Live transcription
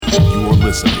You are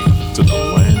listening to the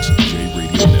Lance J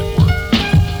Radio Network.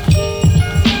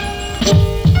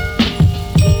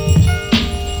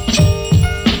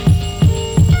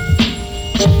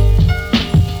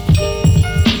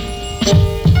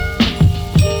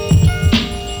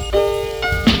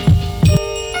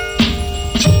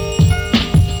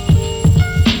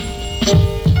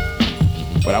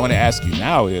 What I want to ask you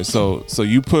now is, so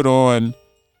you put on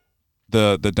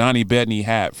the Donnie Bettany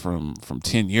hat from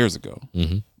 10 years ago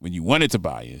when you wanted to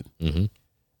buy in.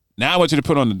 Now I want you to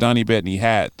put on the Donnie Bettany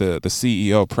hat, the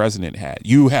CEO president hat.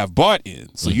 You have bought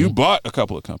in. So you bought a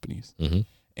couple of companies. And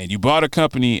you bought a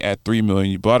company at $3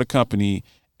 million. You bought a company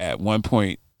at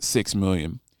 $1.6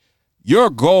 million. Your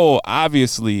goal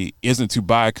obviously isn't to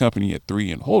buy a company at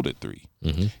 3 and hold at 3.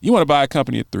 You want to buy a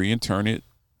company at 3 and turn it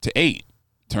to 8,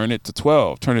 turn it to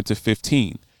 12, turn it to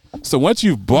 15. So once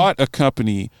you've bought a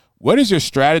company, what is your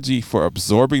strategy for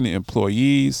absorbing the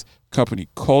employees, company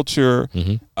culture,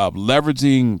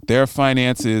 leveraging their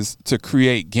finances to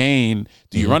create gain?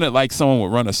 Do you run it like someone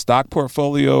would run a stock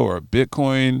portfolio or a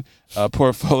Bitcoin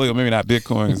portfolio? Maybe not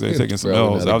Bitcoin because they're taking some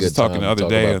L's. I was just talking the other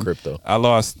day. And I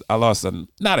lost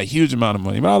not a huge amount of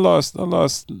money, but I lost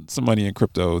some money in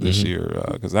crypto this year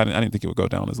because I didn't think it would go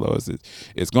down as low as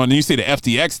it's going. And you see the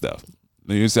FTX stuff.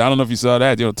 You see, I don't know if you saw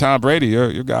that. Tom Brady,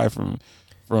 your guy from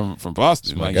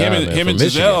Boston, like guy, him and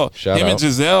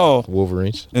Giselle,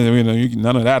 Wolverines. And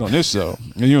none of that on this show.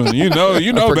 You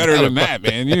know better than that,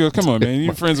 man. Come on, man.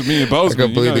 You friends with me and Bozeman. I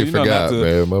completely forgot,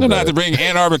 man. Not to bring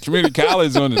Ann Arbor Community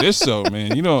College onto this show,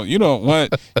 man. You don't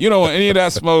want any of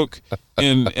that smoke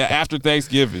after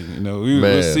Thanksgiving.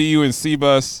 We'll see you in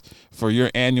C-Bus for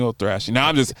your annual thrashing. Now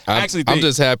I'm just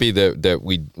happy that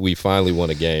we finally won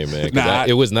a game, man.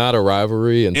 It was not a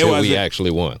rivalry until we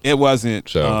actually won. It wasn't.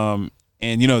 So.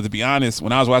 And, to be honest,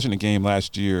 when I was watching the game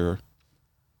last year,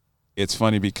 it's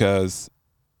funny because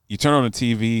you turn on the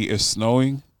TV, it's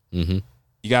snowing. You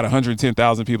got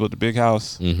 110,000 people at the big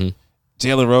house.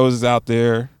 Jalen Rose is out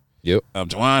there. Yep.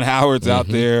 Juwan Howard's out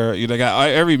there. They got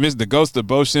the ghost of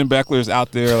Bo Schembechler's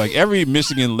out there. Like every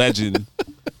Michigan legend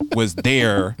was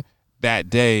there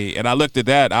that day. And I looked at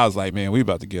that. I was like, man, we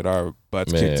about to get our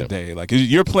butts kicked today. Like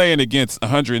you're playing against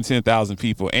 110,000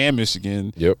 people and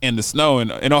Michigan in the snow.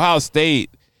 And Ohio State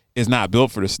is not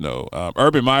built for the snow.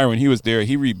 Urban Meyer, when he was there,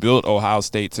 he rebuilt Ohio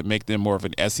State to make them more of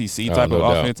an SEC type of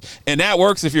offense. And that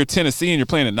works if you're Tennessee and you're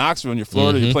playing in Knoxville and you're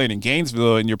Florida, you're playing in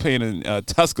Gainesville and you're playing in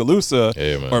Tuscaloosa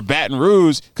or Baton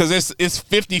Rouge because it's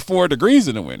 54 degrees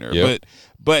in the winter.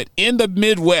 But in the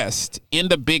Midwest, in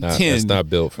the Big Ten, it's not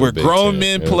built for where Big grown Ten.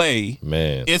 men play,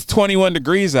 it's 21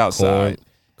 degrees outside.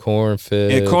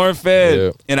 Corn-fed. And corn-fed.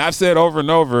 Yep. And I've said over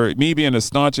and over, me being the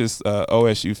staunchest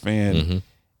OSU fan,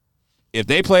 if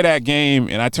they play that game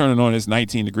and I turn it on, it's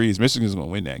 19 degrees, Michigan's going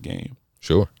to win that game.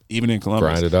 Sure. Even in Columbus.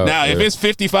 Grind it out. Now, if it's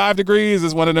 55 degrees,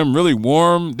 it's one of them really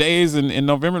warm days in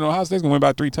November, and Ohio State's going to win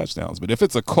by 3 touchdowns. But if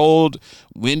it's a cold,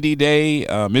 windy day,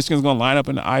 Michigan's going to line up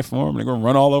in the I form, and they're going to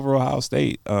run all over Ohio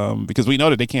State because we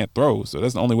know that they can't throw, so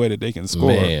that's the only way that they can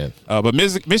score. Man. But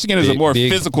Michigan is a more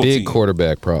physical team. Big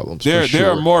quarterback problems.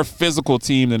 They're a more physical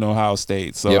team than Ohio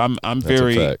State, so I'm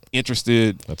very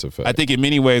interested. That's a fact. I think in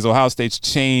many ways Ohio State's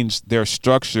changed their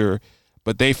structure,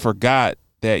 but they forgot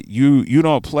that you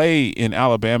don't play in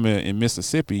Alabama and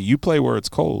Mississippi. You play where it's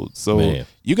cold. So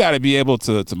you got to be able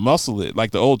to muscle it like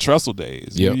the old Tressel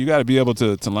days. You got to be able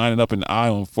to line it up in the eye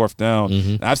on 4th down.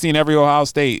 And I've seen every Ohio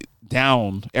State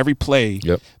down, every play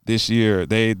this year.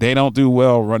 They don't do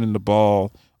well running the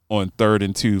ball on 3rd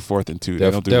and 2, 4th and 2. They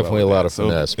don't do definitely well a lot of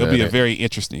finesse. It'll be a very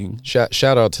interesting. Shout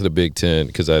out to the Big Ten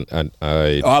because I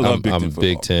love Big Ten football.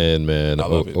 Big Ten man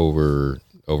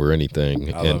over anything,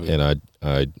 and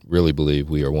I really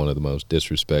believe we are one of the most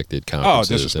disrespected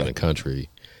conferences in the country.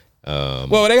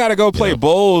 Well, they got to go play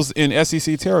bowls in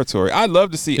SEC territory. I'd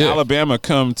love to see Alabama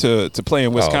come to play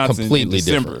in Wisconsin in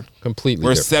December. Completely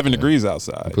where different. It's 7 degrees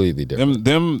outside. Completely different.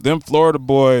 Them Florida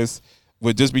boys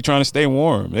would just be trying to stay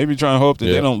warm. They be trying to hope that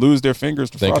they don't lose their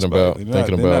fingers to frostbite. They're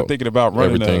not thinking about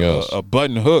running a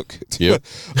button hook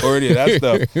or any of that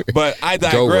stuff. But I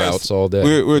digress. Go routes all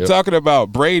day. We're talking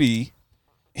about Brady.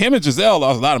 Him and Giselle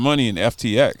lost a lot of money in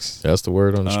FTX. That's the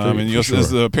word on the street.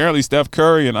 And apparently Steph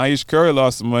Curry and Ayesha Curry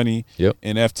lost some money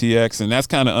in FTX, and that's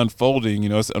kind of unfolding.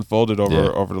 It's unfolded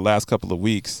over the last couple of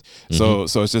weeks. So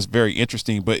it's just very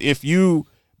interesting. But if you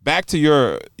back to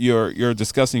your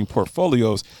discussing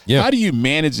portfolios. Yeah. How do you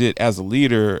manage it as a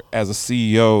leader, as a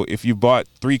CEO, if you bought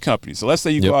 3 companies? So let's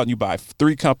say you go out and you buy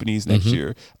 3 companies next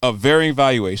year of varying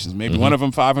valuations. Maybe one of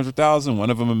them $500,000, one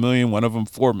of them $1 million, one of them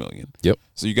 $4 million. Yep.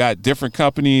 So you got different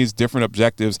companies, different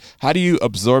objectives. How do you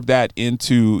absorb that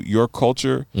into your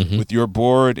culture with your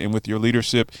board and with your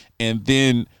leadership? And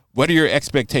then what are your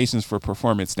expectations for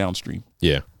performance downstream?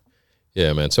 Yeah,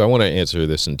 man. So I want to answer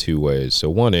this in 2 ways. So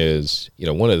one is,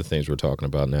 one of the things we're talking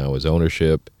about now is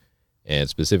ownership, and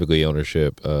specifically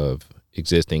ownership of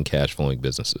existing cash flowing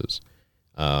businesses.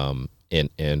 And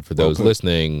for those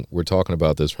listening, we're talking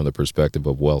about this from the perspective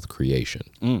of wealth creation,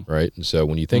 right? And so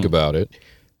when you think about it,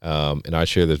 and I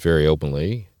share this very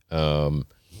openly,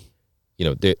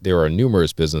 there are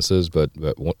numerous businesses, but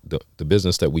the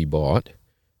business that we bought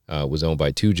was owned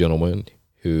by 2 gentlemen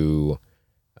who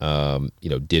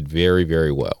did very,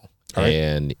 very well. Right.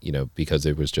 And, because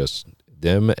it was just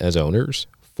them as owners,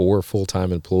 4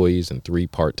 full-time employees and 3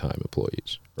 part-time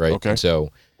employees. Right. Okay. And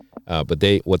so, but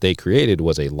what they created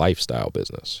was a lifestyle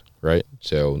business, right?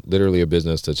 So literally a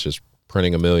business that's just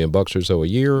printing $1 million or so a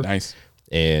year. Nice.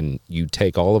 And you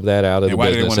take all of that out of the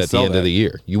business at the end of the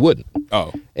year. You wouldn't.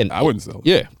 Oh, and I wouldn't sell it.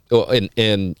 Yeah. Well,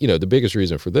 and the biggest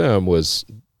reason for them was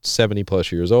 70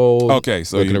 plus years old. Okay,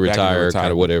 so looking to retire,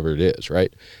 kind of whatever it is,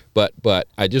 right? But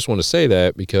I just want to say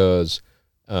that because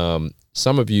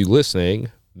some of you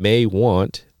listening may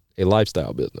want a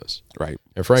lifestyle business, right?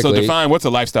 And frankly, so define what's a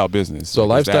lifestyle business. So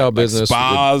lifestyle business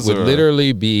spas would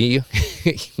literally be.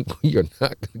 You're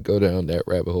not going to go down that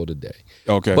rabbit hole today.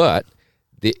 Okay, but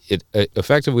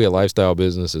effectively a lifestyle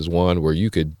business is one where you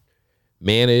could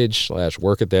manage /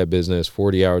 work at that business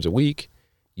 40 hours a week.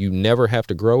 You never have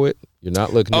to grow it. You're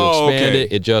not looking to expand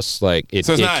it. It just like it.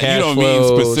 So it's not. Cash you don't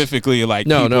flows. mean specifically like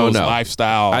people's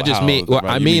lifestyle. I just mean. Well,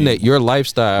 I mean that your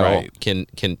lifestyle can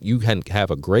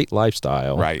have a great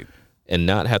lifestyle, right, and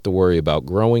not have to worry about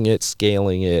growing it,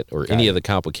 scaling it, or any of the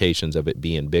complications of it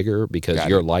being bigger because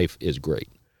your life is great.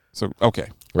 So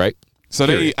right. So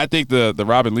I think the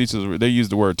Robin Leaches, they use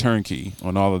the word turnkey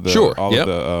on all of the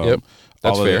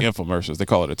That's all of fair. the infomercials. They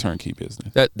call it a turnkey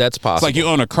business. That's possible. It's like you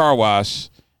own a car wash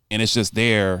and it's just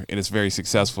there and it's very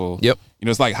successful. Yep.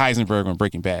 It's like Heisenberg on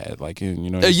Breaking Bad. Like they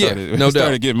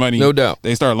started getting money. No doubt.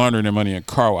 They started laundering their money in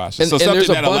car washes. And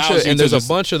there's a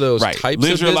bunch of those types of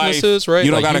businesses, right?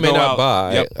 You don't like gotta you may go not out.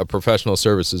 buy a professional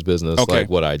services business like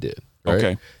what I did. Right?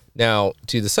 Okay. Now,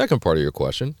 to the second part of your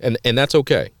question, and that's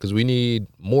okay, because we need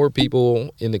more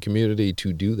people in the community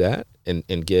to do that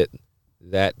and get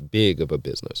that big of a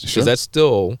business. Because that's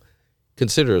still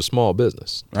considered a small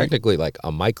business. Right. Technically like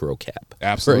a micro cap.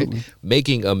 Absolutely. Right?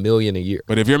 Making $1 million a year.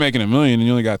 But if you're making $1 million and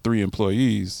you only got 3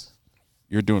 employees,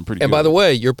 you're doing pretty good. And by the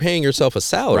way, you're paying yourself a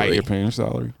salary. Right, you're paying your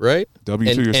salary. Right?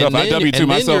 W-2 yourself. I W-2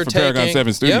 myself for Paragon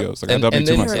 7 Studios. Yep. I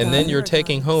W-2 myself. And then you're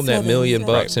taking home that $1 million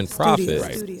in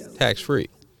profit tax-free.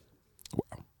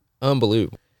 Wow.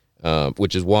 Unbelievable.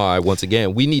 Which is why, once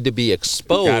again, we need to be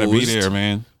exposed. You gotta be there,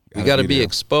 man. We got to be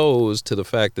exposed to the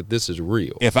fact that this is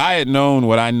real. If I had known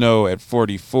what I know at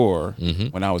 44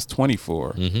 when I was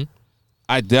 24,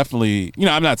 I definitely,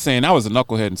 I'm not saying I was a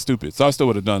knucklehead and stupid, so I still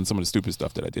would have done some of the stupid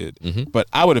stuff that I did. But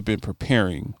I would have been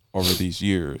preparing over these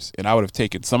years, and I would have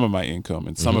taken some of my income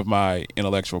and some of my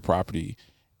intellectual property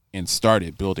and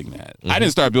started building that. I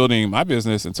didn't start building my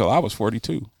business until I was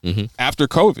 42, after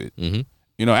COVID.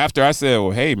 After I said,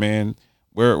 well, hey, man,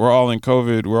 we're all in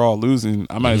COVID, we're all losing,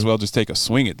 I might as well just take a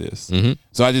swing at this.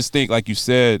 So I just think, like you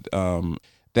said,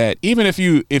 that even if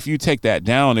you take that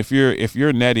down, if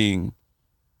you're netting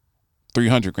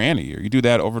 $300,000 a year, you do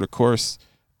that over the course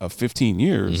of 15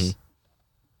 years,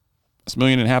 it's $1.5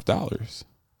 million.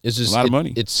 It's just a lot of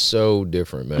money. It's so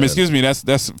different, man. I mean, excuse me, that's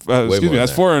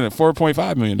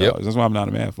 $4.5 million. That's why I'm not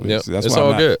a math. Yep. That's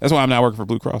all good. That's why I'm not working for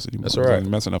Blue Cross anymore. That's all right.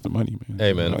 I'm messing up the money, man.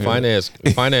 Hey, man, finance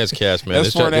cash, man.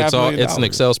 That's it's an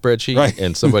Excel spreadsheet,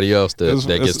 and somebody else that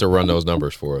gets to run those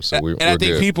numbers for us. So we're I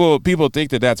think good. people think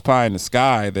that that's pie in the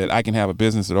sky, that I can have a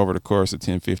business that over the course of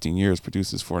 10, 15 years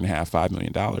produces $4.5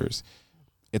 million.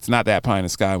 It's not that pie in the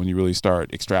sky when you really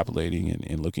start extrapolating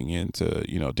and looking into,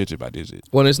 digit by digit.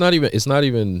 Well, it's not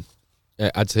even.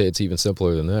 I'd say it's even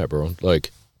simpler than that, bro.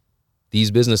 Like, these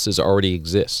businesses already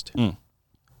exist. I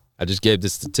just gave the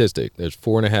statistic. There's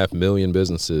 4.5 million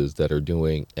businesses that are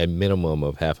doing a minimum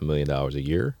of $500,000 a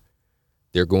year.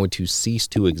 They're going to cease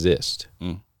to exist.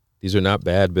 These are not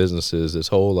bad businesses. This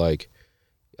whole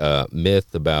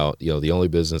myth about the only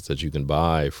business that you can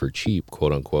buy for cheap,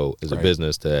 quote unquote, is a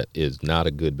business that is not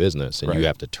a good business, and you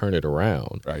have to turn it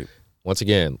around. Right. Once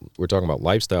again, we're talking about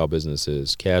lifestyle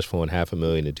businesses, cash flowing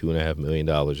 $500,000 to $2.5 million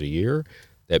a year.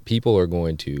 that people are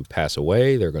going to pass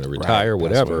away, they're going to retire, Right,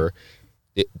 whatever.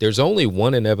 There's only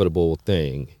one inevitable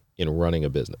thing in running a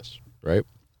business, right?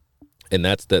 And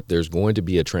that's that there's going to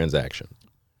be a transaction.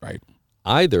 Right.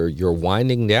 Either you're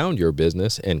winding down your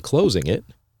business and closing it,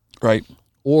 Right.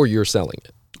 or you're selling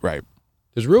it. Right.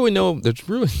 There's really no in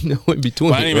between.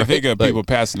 Well, I didn't even right? think of people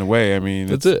passing away. I mean,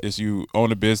 That's it. It's you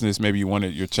own a business, maybe you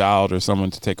wanted your child or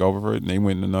someone to take over it, and they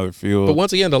went in another field. But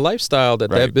once again, the lifestyle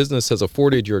that Right. business has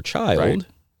afforded your child, Right.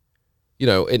 you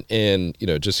know, and you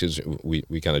know, just because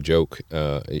we kind of joke,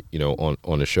 you know,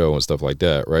 on the show and stuff like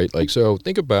that, right? Like, so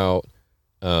think about,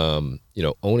 you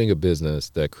know, owning a business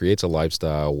that creates a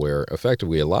lifestyle where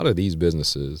effectively a lot of these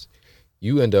businesses,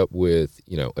 you end up with,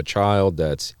 you know, a child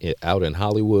that's out in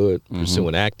Hollywood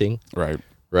pursuing acting, Right.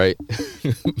 right?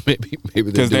 maybe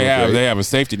Because they have a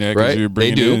safety net. Right. You're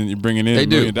bringing They in $1 They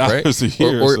do, million a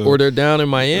year. or they're down in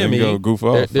Miami. go goof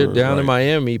off They're for- down in right.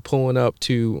 Miami pulling up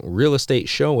to real estate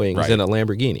showings Right. in a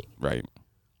Lamborghini. Right.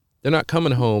 They're not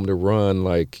coming home to run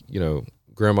like, you know,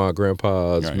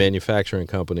 grandpa's Right. manufacturing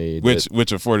company.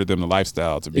 Which afforded them the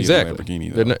lifestyle to be exactly. in a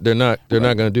Lamborghini. They're not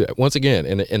going to do that. Once again,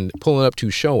 and pulling up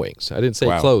to showings. I didn't say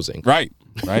closing. Right.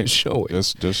 Right.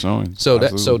 Showings. Just showing. So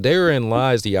Absolutely. therein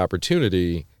lies the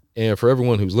opportunity. And for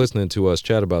everyone who's listening to us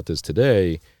chat about this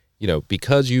today, you know,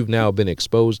 because you've now been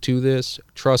exposed to this,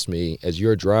 trust me, as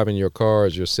you're driving your car,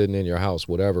 as you're sitting in your house,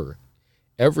 whatever,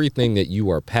 everything that you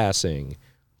are passing,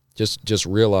 just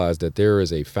realize that there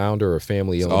is a founder or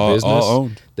family-owned business all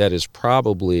owned. that is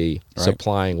probably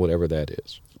supplying whatever that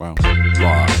is. Wow.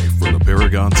 Live from the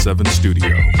Paragon 7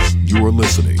 studios, you are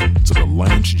listening to the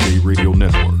Lance J Radio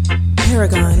Network.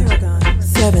 Paragon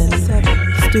 7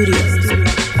 Studios.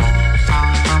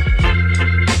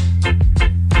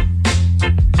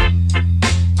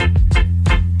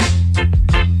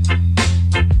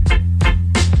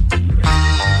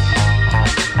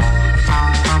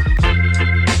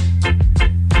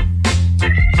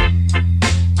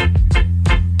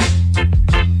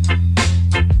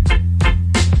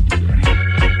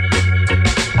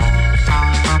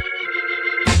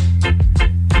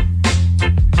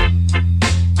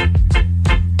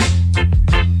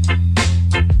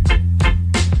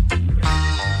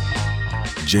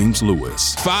 James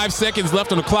Lewis, 5 seconds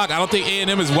left on the clock. I don't think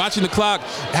A&M is watching the clock.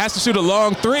 Has to shoot a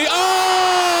long three.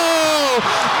 Oh!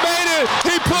 Made it!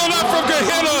 He pulled up from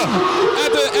Gehenna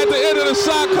at the end of the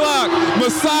shot clock.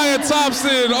 Messiah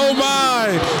Thompson. Oh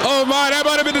my! Oh my! That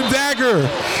might have been the dagger.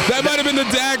 That might have been the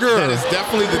dagger. That is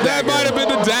definitely the That dagger. might have been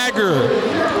the dagger.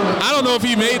 I don't know if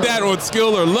he made that on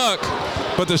skill or luck.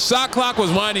 But the shot clock was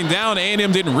winding down.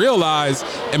 A&M didn't realize,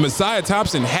 and Messiah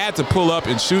Thompson had to pull up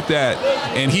and shoot that,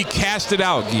 and he cashed it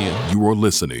out again. you are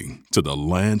listening to the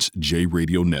Lance J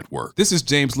Radio Network. This is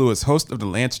James Lewis, host of the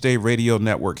Lance J Radio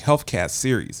Network HealthCast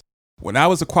series. When I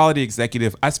was a quality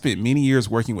executive, I spent many years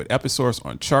working with Episource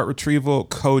on chart retrieval,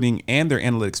 coding, and their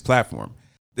analytics platform.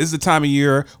 This is the time of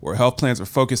year where health plans are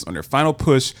focused on their final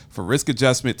push for risk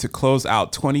adjustment to close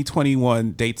out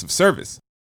 2021 dates of service.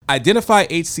 Identify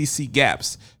HCC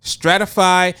gaps.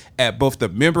 Stratify at both the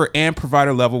member and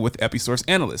provider level with Episource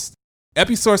analysts.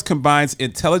 Episource combines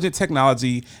intelligent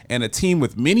technology and a team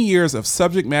with many years of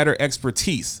subject matter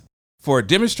expertise. For a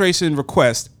demonstration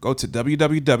request, go to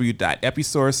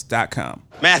www.episource.com.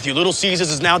 Matthew, Little Caesars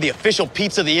is now the official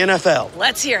pizza of the NFL.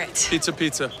 Let's hear it. Pizza,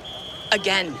 pizza.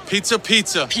 Again. Pizza,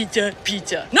 pizza. Pizza,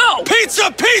 pizza. No!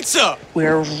 Pizza, pizza!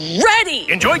 We're ready!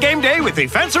 Enjoy game day with the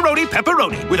Fanceroni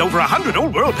Pepperoni with over 100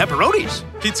 Old World pepperonis.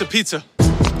 Pizza, pizza.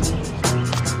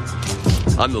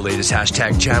 I'm the latest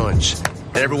hashtag challenge,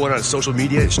 and everyone on social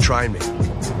media is trying me.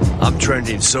 I'm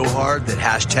trending so hard that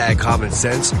hashtag common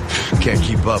sense can't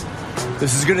keep up.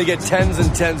 This is gonna get tens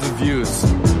and tens of views.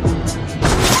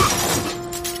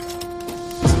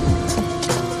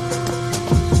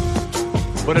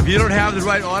 But if you don't have the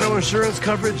right auto insurance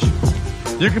coverage,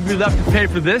 you could be left to pay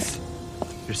for this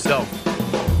yourself.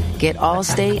 Get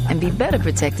Allstate and be better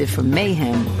protected from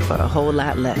mayhem for a whole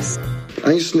lot less.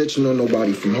 I ain't snitching on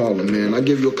nobody from Harlem, man. I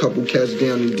give you a couple cats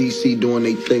down in D.C. doing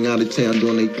their thing, out of town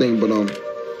doing their thing, but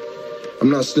I'm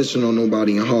not snitching on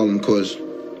nobody in Harlem, because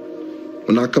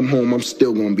when I come home, I'm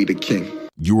still gonna be the king.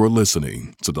 You are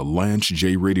listening to the Lance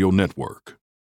J Radio Network.